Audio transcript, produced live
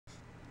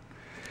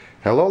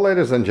Hello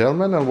ladies and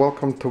gentlemen, and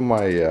welcome to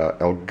my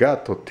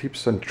Elgato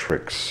tips and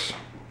tricks.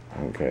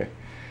 Okay,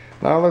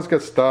 now let's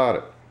get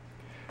started.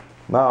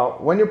 Now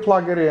when you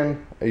plug it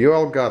in, your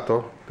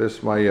Elgato, this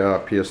is my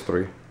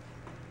PS3.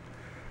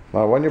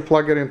 Now when you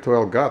plug it into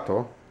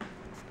Elgato,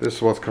 this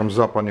is what comes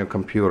up on your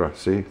computer.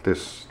 See,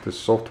 this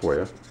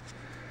software.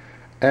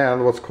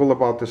 And what's cool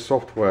about this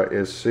software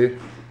is, see,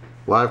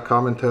 live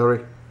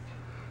commentary,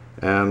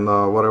 and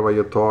whatever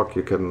you talk,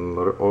 you can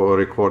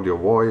record your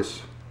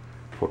voice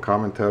for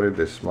commentary.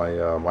 This is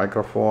my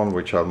microphone,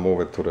 which I'll move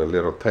it to the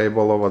little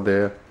table over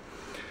there.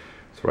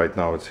 So right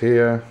now it's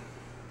here.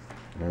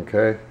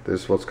 Okay,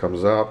 this is what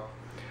comes up.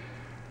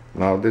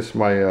 Now this is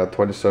my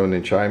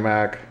 27-inch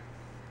iMAC,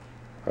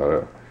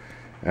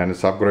 and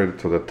it's upgraded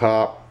to the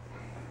top.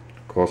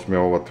 Cost me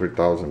over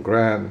 3,000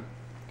 grand.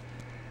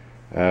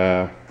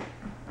 And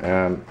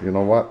you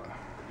know what?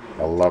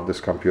 I love this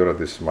computer.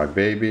 This is my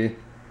baby.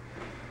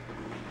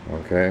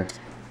 Okay,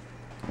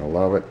 I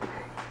love it.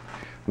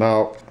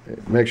 Now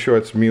make sure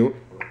it's mute.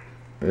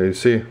 You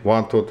see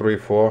 1 2 3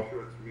 4.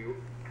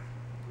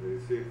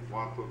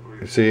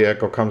 You see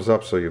echo comes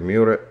up, so you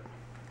mute it.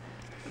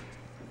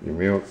 You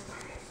mute.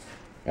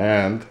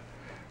 And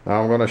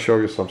now I'm going to show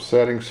you some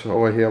settings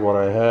over here, what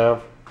I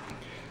have.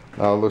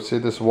 Now let's see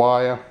this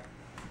wire.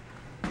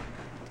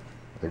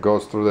 It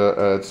goes through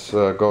the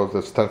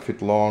it's 10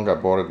 feet long. I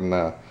bought it in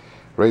a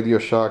Radio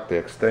Shack. The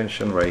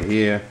extension right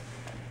here.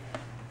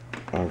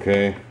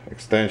 Okay,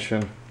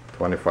 extension,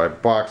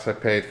 25 bucks I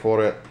paid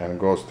for it, and it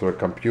goes to a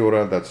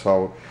computer. That's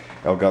how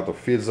Elgato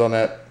feeds on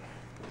it.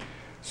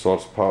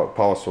 Source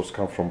power source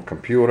comes from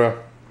computer.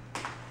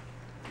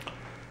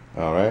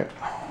 All right,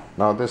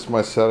 now this is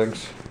my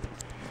settings.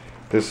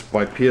 This is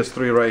my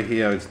PS3 right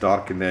here. It's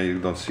dark in there, you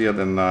don't see it,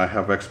 and I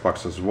have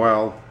Xbox as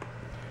well.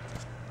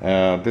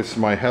 This is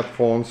my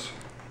headphones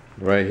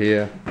right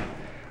here.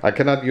 I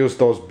cannot use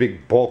those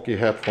big bulky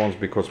headphones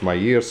because my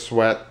ears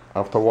sweat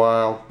after a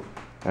while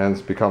and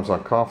it becomes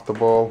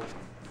uncomfortable.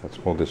 Let's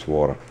move this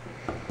water.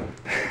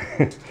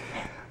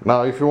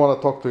 Now if you want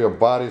to talk to your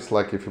buddies,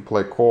 like if you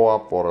play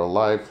co-op or a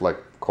live like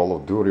Call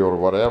of Duty or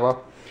whatever,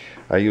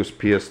 I use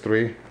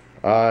PS3.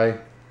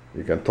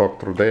 You can talk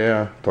through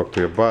there, talk to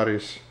your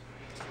buddies.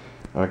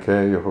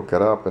 Okay, you hook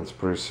it up, it's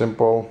pretty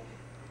simple.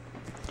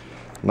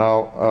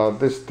 Now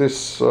this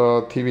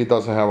TV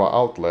doesn't have an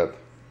outlet.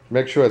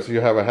 Make sure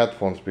you have a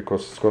headphones,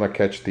 because it's gonna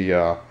catch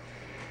the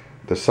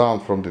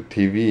sound from the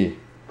TV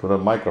to the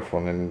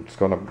microphone, and it's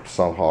gonna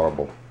sound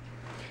horrible.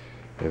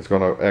 It's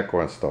gonna echo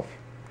and stuff.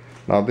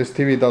 Now this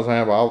TV doesn't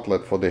have an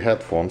outlet for the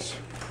headphones,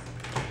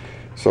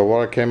 so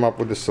what I came up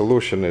with the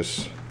solution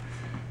is,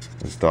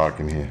 it's dark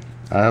in here.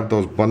 I have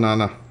those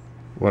banana,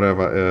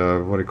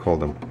 whatever, what do you call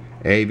them,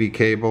 AV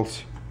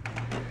cables,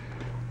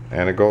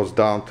 and it goes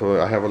down to,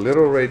 I have a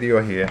little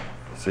radio here,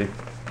 see,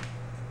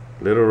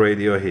 little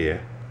radio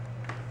here,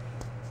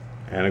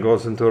 and it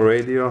goes into a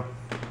radio,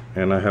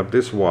 and I have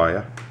this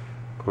wire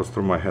goes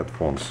through my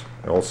headphones,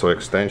 also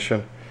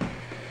extension.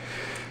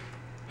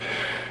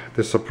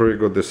 This is pretty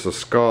good. This is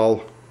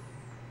skull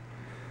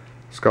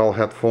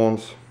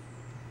headphones,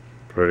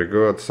 pretty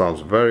good,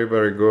 sounds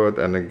very good,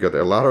 and you get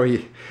a lot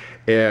of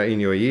air in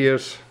your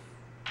ears.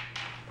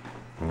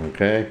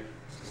 Okay,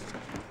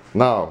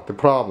 now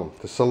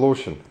the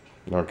solution.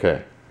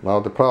 Okay, now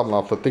the problem,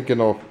 after thinking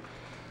of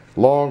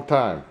long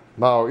time,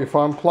 now if I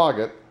unplug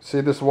it, see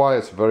this wire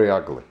is very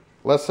ugly.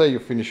 Let's say you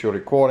finish your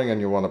recording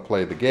and you want to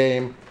play the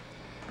game,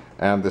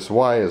 and this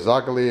wire is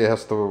ugly. It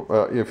has to,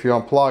 if you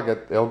unplug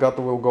it, Elgato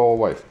will go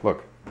away.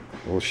 Look,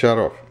 it will shut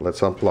off.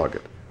 Let's unplug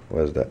it.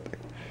 Where's that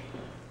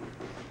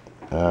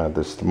thing?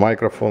 This is the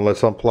microphone.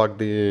 Let's unplug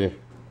the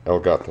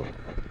Elgato.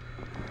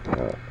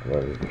 Where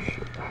is this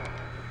shit?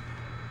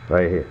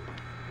 Right here.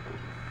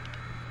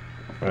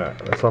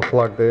 Alright, let's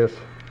unplug this.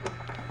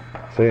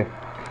 See?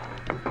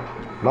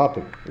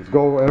 Nothing. It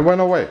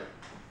went away.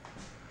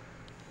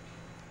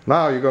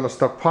 Now you're gonna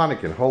start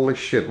panicking. Holy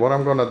shit, what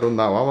I'm gonna do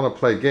now? I wanna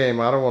play a game.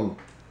 I don't want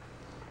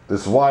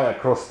this wire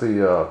across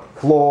the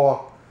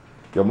floor.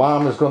 Your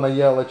mom is gonna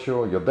yell at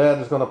you. Your dad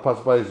is gonna pass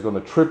by. He's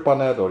gonna trip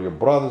on it, or your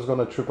brother's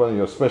gonna trip on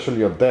it. Especially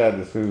your dad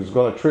is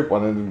gonna trip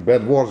on it, and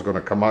bad words gonna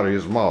come out of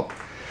his mouth,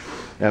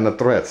 and the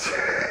threats.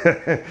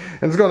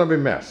 It's gonna be a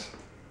mess.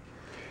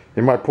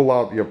 You might pull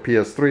out your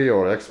PS3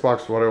 or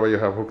Xbox, whatever you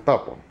have hooked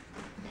up on.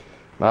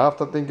 Now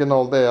after thinking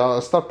all day,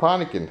 I start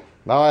panicking.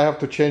 Now I have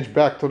to change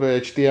back to the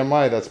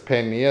HDMI. That's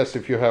pain in the ass.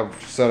 If you have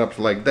setups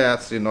like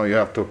that, you know, you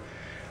have to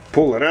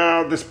pull it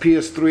out, this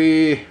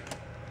PS3.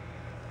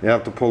 You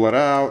have to pull it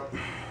out.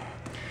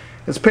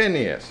 It's pain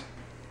in the ass.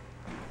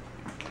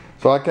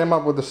 So I came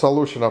up with a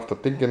solution after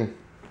thinking,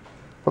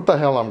 what the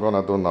hell I'm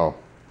gonna do now?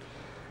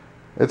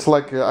 It's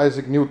like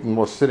Isaac Newton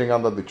was sitting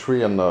under the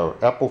tree and an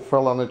apple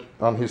fell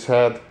on his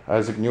head.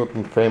 Isaac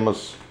Newton,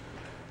 famous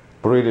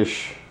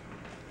British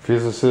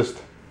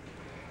physicist.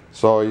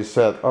 So he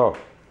said, oh,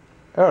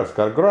 Earth's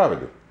got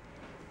gravity.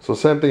 So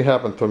same thing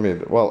happened to me.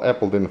 Well,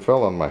 apple didn't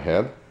fall on my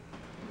head,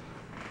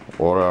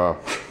 or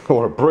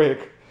a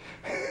brick,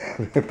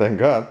 thank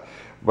God.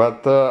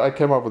 But I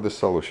came up with this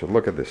solution.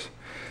 Look at this.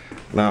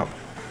 Now,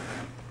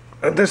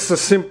 this is a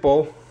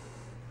simple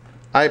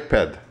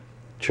iPad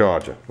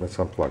charger. Let's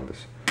unplug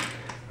this.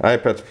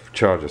 iPad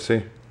charger,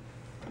 see?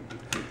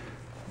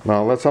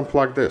 Now let's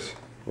unplug this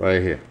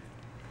right here.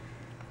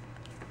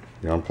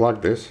 You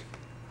unplug this.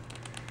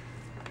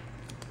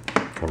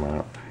 Come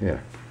out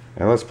here.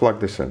 And let's plug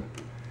this in.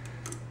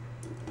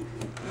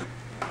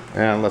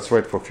 And let's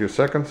wait for a few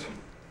seconds.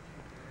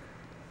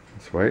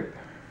 Let's wait.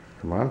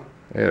 Come on.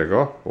 There you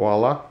go.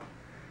 Voila.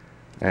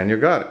 And you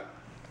got it.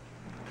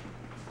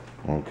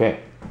 Okay.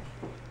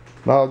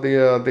 Now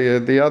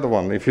the other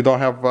one. If you don't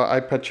have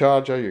iPad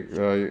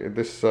charger,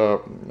 this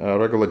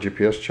regular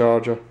GPS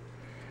charger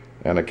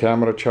and a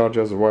camera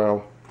charger as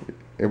well,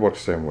 it works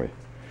the same way.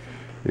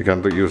 You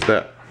can use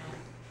that.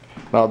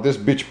 Now this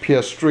bitch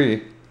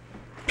PS3.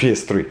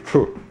 This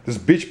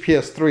bitch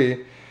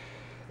PS3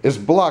 is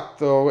blocked.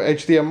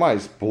 HDMI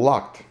is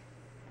blocked.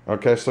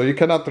 Okay, so you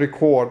cannot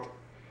record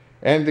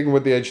anything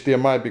with the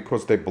HDMI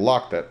because they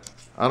blocked it.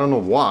 I don't know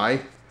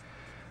why.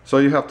 So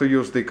you have to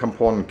use the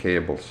component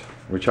cables,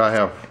 which I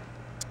have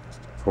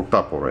hooked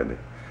up already.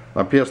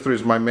 Now PS3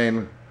 is my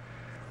main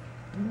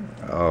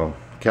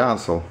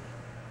console,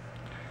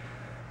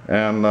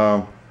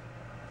 and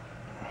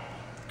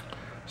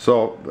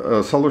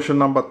solution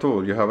number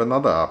 2, you have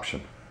another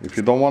option. If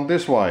you don't want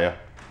this wire,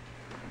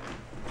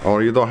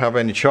 or you don't have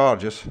any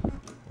charges,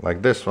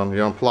 like this one, you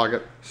unplug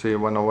it. See, it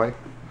went away.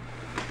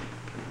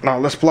 Now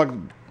let's plug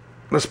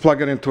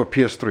it into a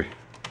PS3.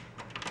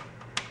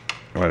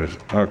 Where is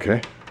it?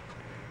 Okay.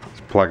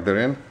 Let's plug it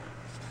in,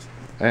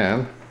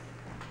 and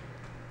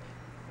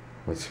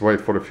let's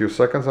wait for a few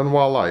seconds, and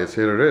voila, it's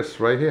here. It is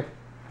right here.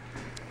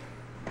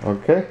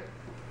 Okay.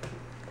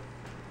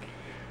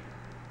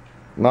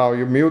 Now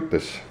you mute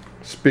this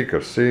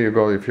speaker. See, you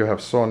go, if you have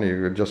Sony,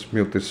 you just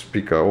mute this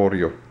speaker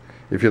audio.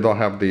 If you don't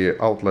have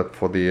the outlet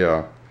for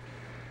the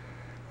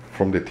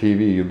from the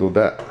TV, you do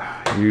that.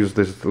 You use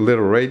this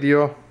little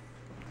radio,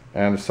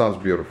 and it sounds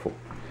beautiful.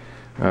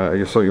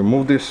 So you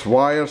move this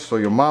wire so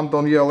your mom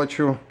don't yell at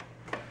you.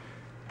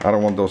 I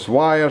don't want those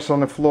wires on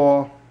the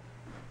floor.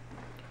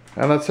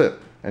 And that's it.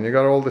 And you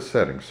got all the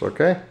settings,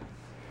 okay?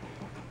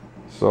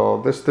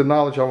 So this is the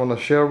knowledge I want to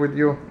share with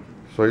you,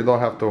 so you don't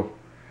have to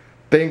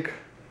think,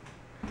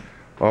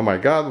 oh my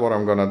god, what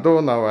I'm gonna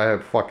do now. I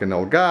have fucking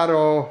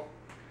Elgato,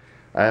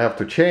 I have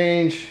to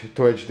change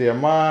to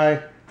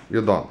HDMI.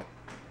 You don't.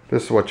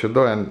 This is what you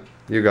do, and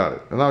you got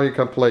it. And now you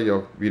can play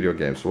your video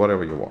games,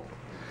 whatever you want.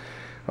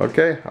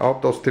 Okay, I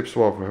hope those tips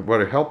were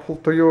very helpful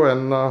to you,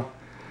 and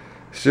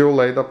see you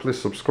later.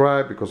 Please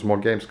subscribe, because more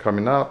games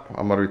coming up.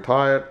 I'm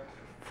retired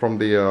from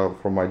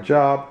my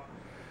job,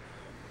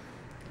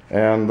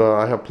 and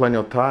I have plenty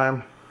of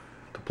time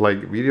to play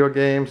video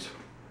games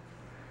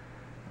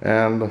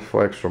and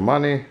for extra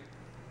money.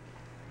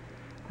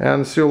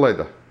 And see you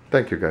later.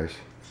 Thank you guys.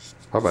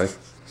 Bye bye.